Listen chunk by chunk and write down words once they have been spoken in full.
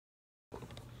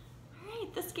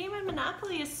This game of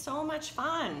Monopoly is so much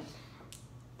fun.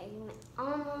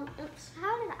 Oops,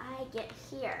 how did I get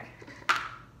here?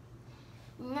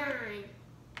 9.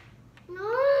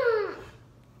 No.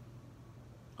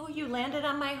 Oh, you landed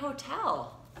on my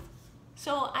hotel.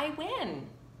 So I win.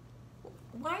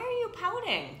 Why are you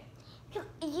pouting?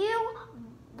 You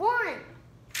won.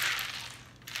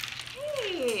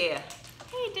 Hey,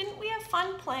 didn't we have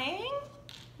fun playing?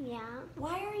 Yeah.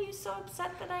 Why are you so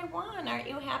upset that I won? Aren't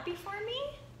you happy for me?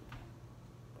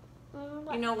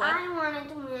 You know what? I wanted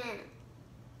to win.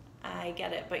 I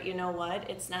get it, but you know what?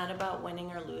 It's not about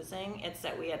winning or losing. It's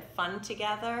that we had fun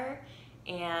together,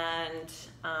 and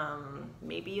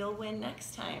maybe you'll win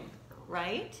next time,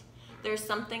 right? There's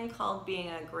something called being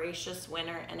a gracious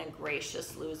winner and a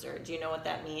gracious loser. Do you know what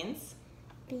that means?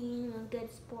 Being a good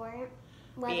sport,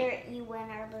 whether you win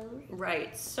or lose.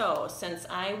 Right, so since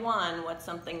I won, what's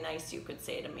something nice you could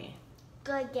say to me?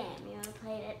 Good game. You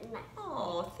played it nice.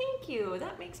 Oh, thank you.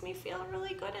 That makes me feel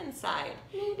really good inside.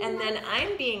 And then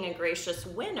I'm being a gracious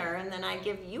winner, and then I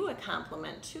give you a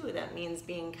compliment too. That means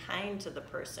being kind to the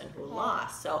person who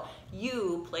lost. So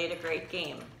you played a great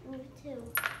game. Me too.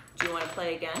 Do you want to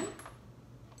play again?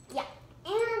 Yeah.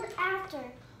 And after,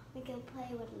 we can play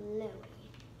with Louie.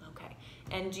 Okay.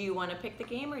 And do you want to pick the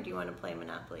game, or do you want to play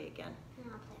Monopoly again?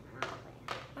 And I'll play Monopoly.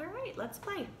 All right, let's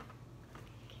play.